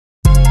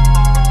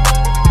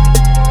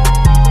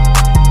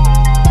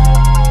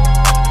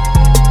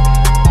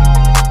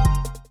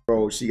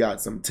she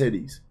got some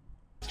titties.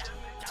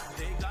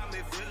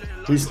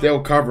 He's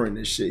still covering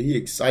this shit. He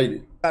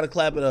excited. Gotta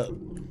clap it up.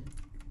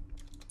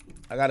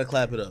 I gotta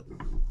clap it up.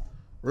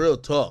 Real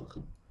talk.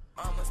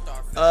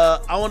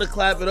 I want to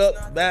clap it up.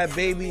 Bhad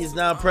Bhabie is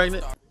now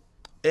pregnant.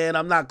 And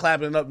I'm not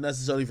clapping it up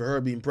necessarily for her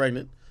being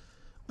pregnant.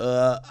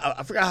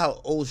 I forgot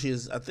how old she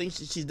is. I think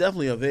she's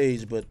definitely of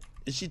age, but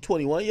is she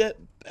 21 yet?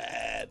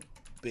 Bhad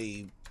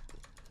Bhabie.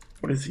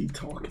 What is he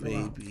talking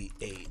about? Baby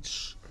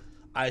age.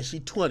 All right,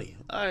 she's 20.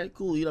 All right,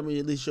 cool. You know what I mean?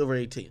 At least she's over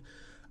 18.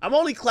 I'm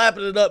only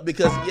clapping it up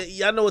because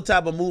y'all know what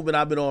type of movement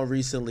I've been on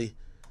recently.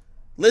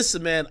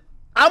 Listen, man,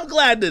 I'm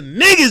glad the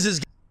niggas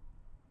is.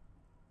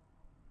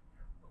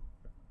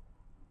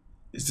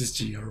 Is this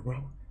G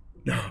Herbo?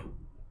 No.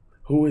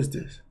 Who is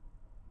this?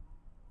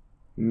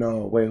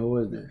 No, wait, who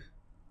is this?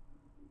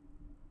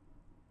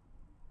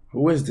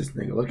 Who is this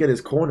nigga? Look at his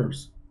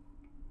corners.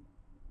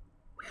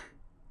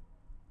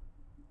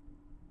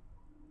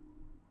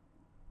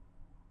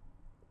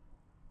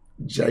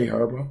 J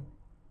Herbo?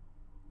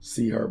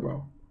 C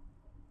Herbo?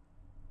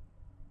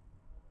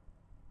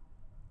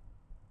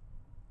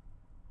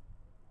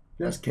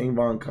 That's King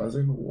Von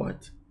cousin?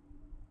 What?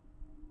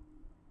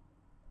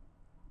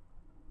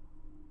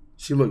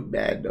 She look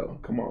bad though.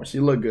 Come on, she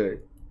look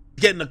good.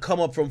 Getting to come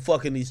up from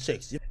fucking these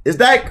chicks. Is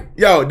that,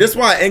 yo, this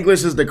why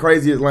English is the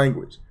craziest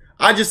language.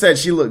 I just said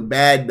she looked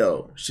bad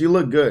though. She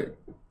looked good.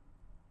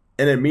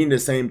 And it mean the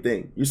same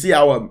thing. You see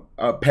how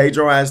a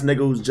Pedro ass nigga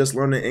who's just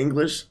learning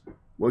English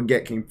will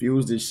get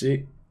confused and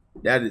shit?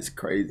 That is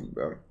crazy,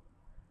 bro.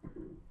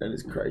 That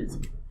is crazy.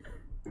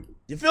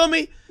 You feel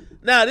me?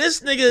 Now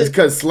this nigga, it's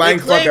because slang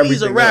fuck everything.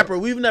 He's a rapper.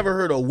 We've never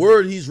heard a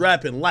word he's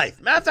rapping life.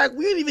 Matter of fact,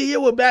 we didn't even hear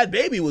what Bhad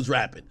Bhabie was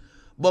rapping.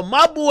 But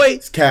my boy,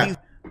 it's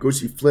cap.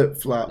 Gucci flip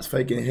flops,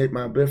 faking hit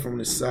my bit from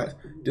the side.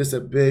 Just a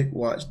big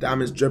watch,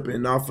 diamonds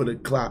dripping off of the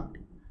clock.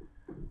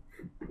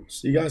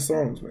 She got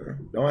songs,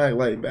 man. Don't act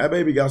like Bhad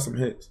Bhabie got some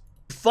hits.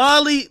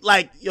 Finally,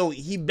 like, yo,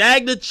 he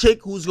bagged a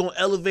chick who's gonna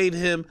elevate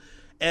him.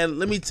 And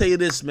let me tell you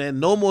this, man,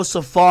 no more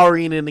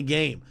Safariing in the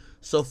game.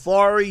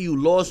 Safari, you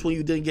lost when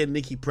you didn't get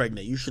Nicki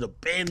pregnant. You should have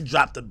been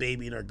dropped the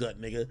baby in her gut,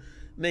 nigga.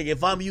 Nigga,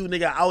 if I'm you,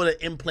 nigga, I would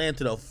have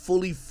implanted a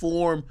fully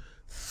formed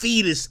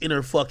fetus in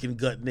her fucking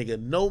gut, nigga.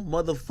 No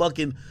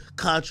motherfucking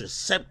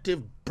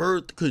contraceptive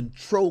birth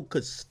control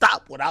could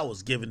stop what I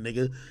was giving,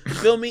 nigga.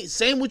 Feel me?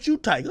 Same with you,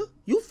 Tiger.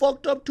 You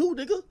fucked up too,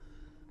 nigga.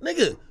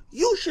 Nigga,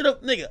 you should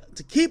have, nigga,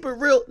 to keep it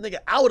real, nigga,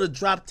 I would have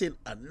dropped in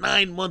a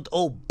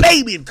 9-month-old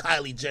baby in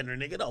Kylie Jenner,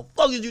 nigga. The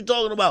fuck is you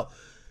talking about?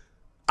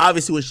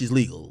 Obviously when she's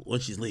legal,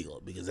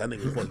 because that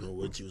nigga was fucking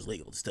when she was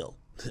legal still,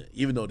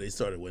 even though they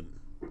started winning.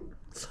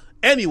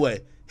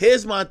 Anyway,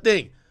 here's my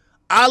thing.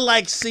 I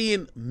like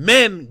seeing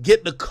men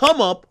get the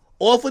come up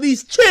off of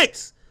these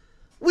chicks.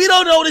 We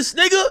don't know this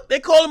nigga. They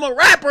call him a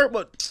rapper,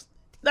 but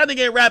that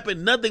nigga ain't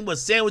rapping nothing but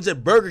sandwich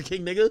at Burger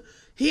King, nigga.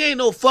 He ain't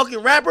no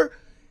fucking rapper.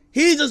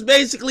 He just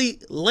basically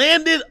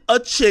landed a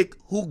chick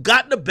who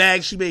got the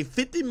bag. She made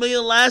 $50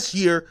 million last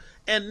year,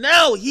 and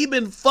now he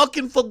been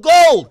fucking for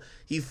gold.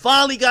 He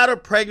finally got her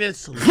pregnant.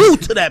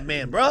 Salute to that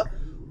man, bro.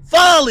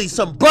 Finally,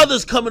 some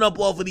brothers coming up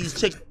off of these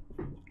chicks,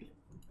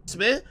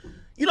 man.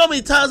 You know how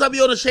many times I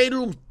be on the shade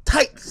room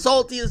tight,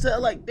 salty as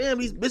hell, like, damn,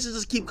 these bitches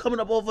just keep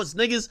coming up off us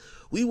niggas.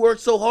 We work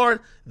so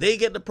hard, they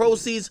get the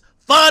proceeds.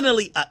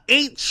 Finally, a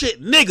ain't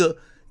shit nigga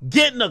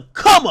getting a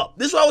come up.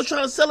 This is what I was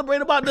trying to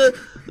celebrate about the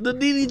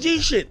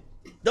DDG shit.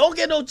 Don't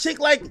get no chick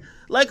like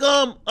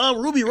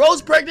Ruby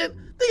Rose pregnant.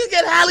 Nigga,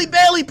 get Halle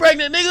Bailey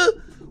pregnant,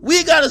 nigga.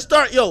 We gotta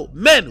start, yo,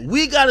 men,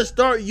 we gotta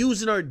start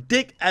using our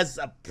dick as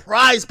a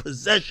prized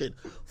possession.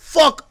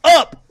 Fuck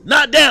up,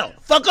 not down.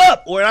 Fuck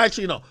up, or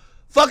actually no,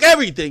 fuck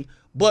everything,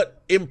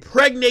 but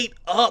impregnate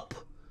up.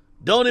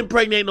 Don't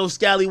impregnate no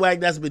scallywag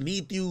that's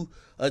beneath you,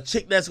 a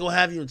chick that's gonna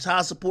have you in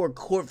child support,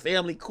 court,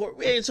 family court.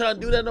 We ain't trying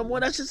to do that no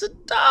more. That's just a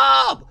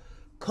job.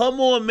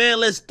 Come on, man.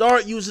 Let's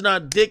start using our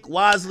dick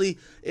wisely.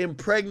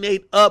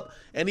 Impregnate up,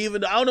 and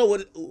even I don't know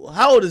what.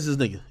 How old is this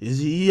nigga? Is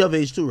he of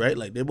age too? Right?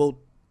 Like they both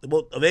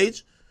of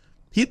age.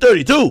 He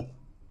 32.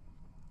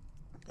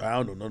 I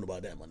don't know nothing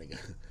about that, my nigga.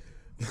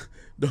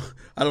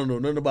 I don't know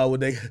nothing about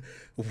what they.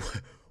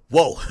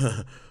 Whoa,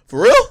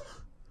 for real?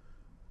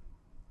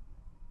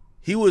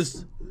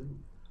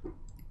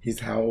 He's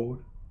how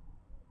old?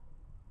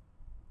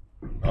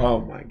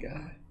 Oh my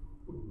god.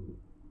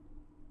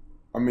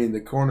 I mean, the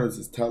corners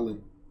is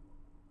telling.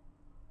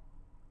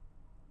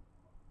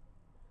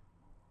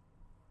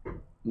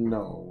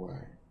 No way.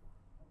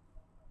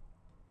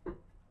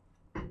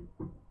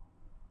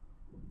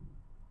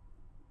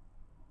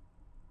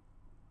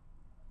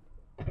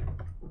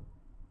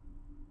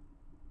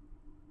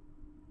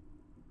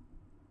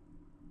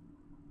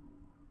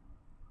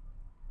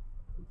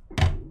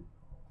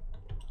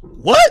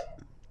 What?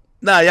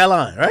 Nah, y'all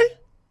lying, right?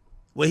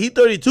 Well, he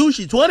 32,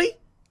 she 20?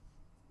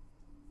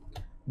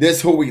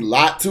 This who we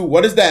lot to?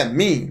 What does that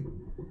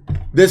mean?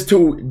 This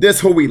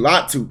who we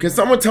lot to? Can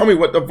someone tell me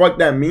what the fuck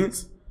that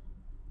means?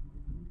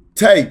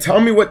 Tay, tell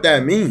me what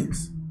that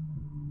means.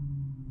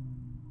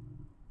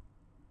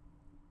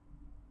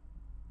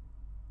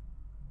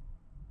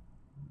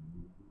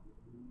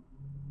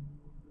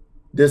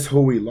 This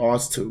who we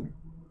lost to.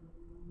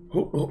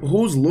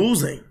 Who's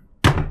losing?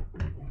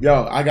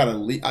 Yo, I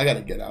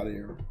gotta get out of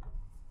here.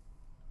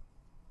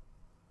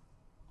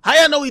 How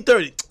y'all know he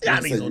 30? Y'all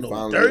niggas don't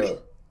know he 30.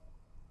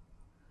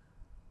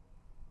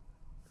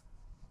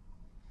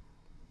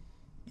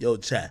 Yo,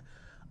 chat.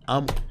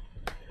 All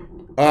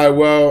right,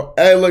 well,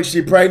 hey, look,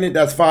 she pregnant.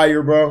 That's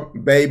fire, bro.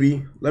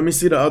 Baby. Let me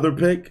see the other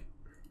pic.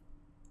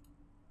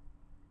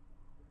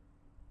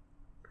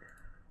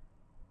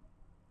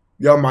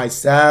 Yo, my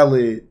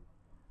salad.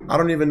 I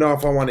don't even know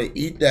if I want to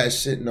eat that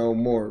shit no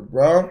more,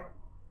 bro.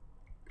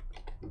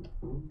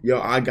 Yo,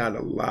 I got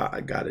a lot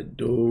I gotta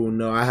do.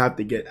 No, I have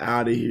to get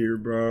out of here,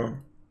 bro.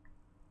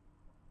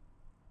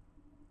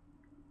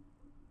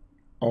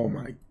 Oh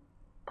my,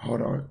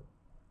 hold on.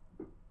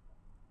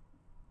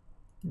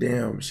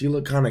 Damn, she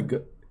look kind of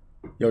good.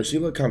 Yo, she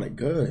look kind of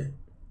good.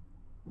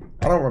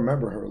 I don't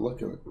remember her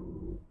looking.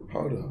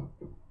 Hold up.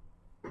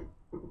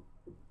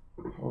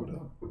 Hold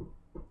up.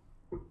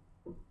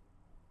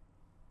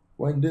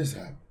 When did this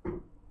happen?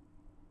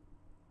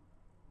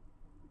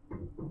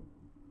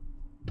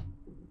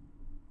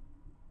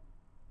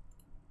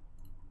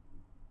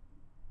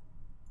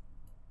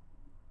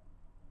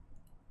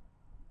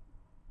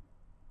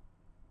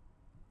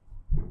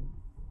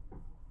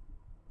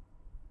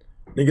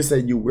 Nigga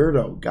said, you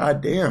weirdo.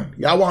 God damn.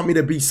 Y'all want me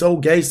to be so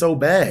gay so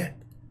bad.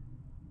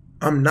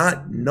 I'm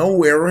not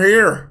nowhere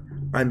here.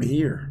 I'm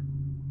here.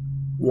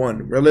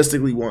 One.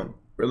 Realistically, one.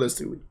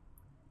 Realistically.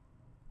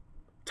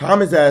 Tom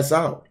his ass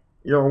out.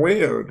 You're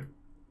weird.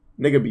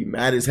 Nigga be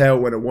mad as hell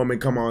when a woman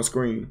come on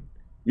screen.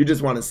 You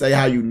just want to say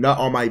how you nut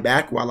on my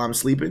back while I'm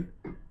sleeping?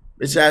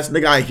 Bitch ass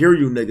nigga, I hear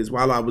you niggas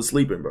while I was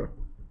sleeping, bro.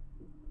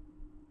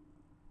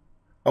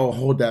 Oh,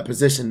 hold that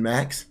position,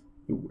 Max.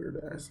 You weird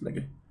ass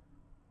nigga.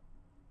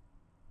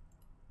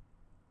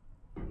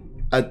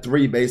 A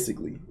 3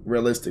 basically,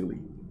 realistically.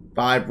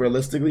 5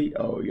 realistically?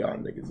 Oh, y'all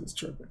niggas is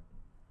tripping.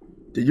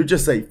 Did you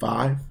just say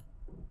 5?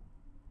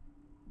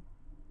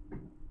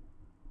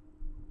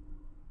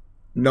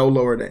 No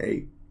lower than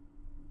 8.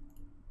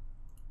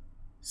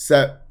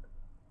 7.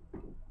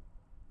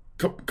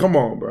 Come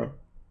on, bro.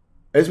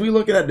 Is we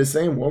looking at the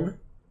same woman?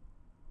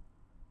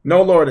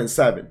 No lower than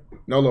 7.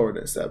 No lower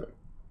than 7.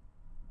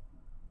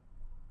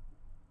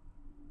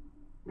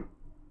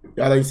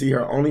 Y'all ain't see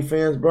her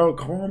OnlyFans, bro?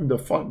 Calm the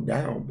fuck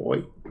down,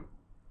 boy.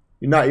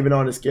 You're not even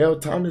on the scale.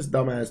 Time this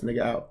dumbass nigga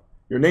out.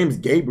 Your name's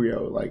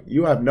Gabriel. Like,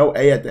 you have no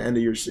A at the end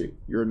of your shit.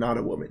 You're not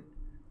a woman.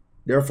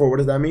 Therefore, what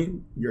does that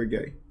mean? You're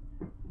gay.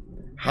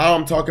 How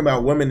I'm talking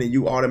about women and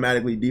you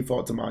automatically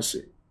default to my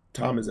shit.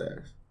 Tom his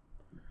ass.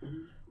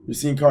 You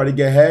seen Cardi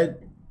get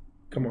head?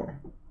 Come on.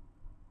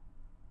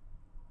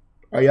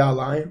 Are y'all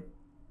lying?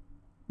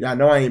 Y'all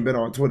know I ain't been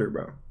on Twitter,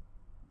 bro.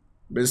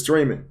 Been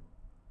streaming.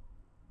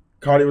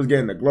 Cardi was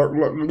getting the glurp.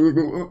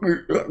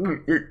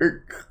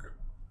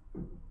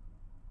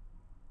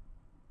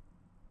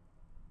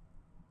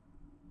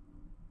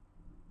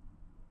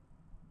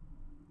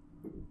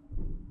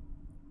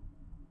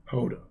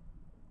 Hold up.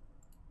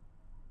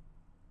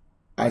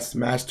 I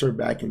smashed her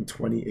back in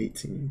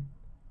 2018.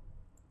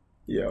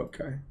 Yeah,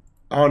 okay.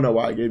 I don't know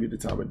why I gave you the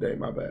time of day.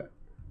 My bad.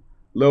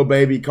 Lil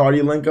Baby,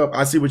 Cardi link up.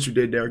 I see what you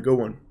did there. Good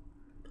one.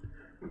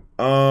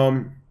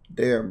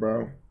 Damn,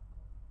 bro.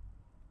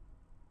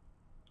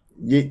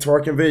 Yeet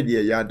twerking vid?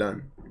 Yeah, y'all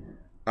done.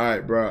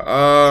 Alright,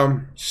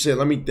 bro. Shit,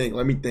 let me think.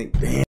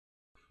 Damn.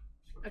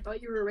 I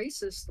thought you were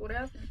racist. What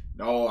happened?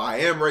 No, I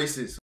am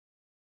racist.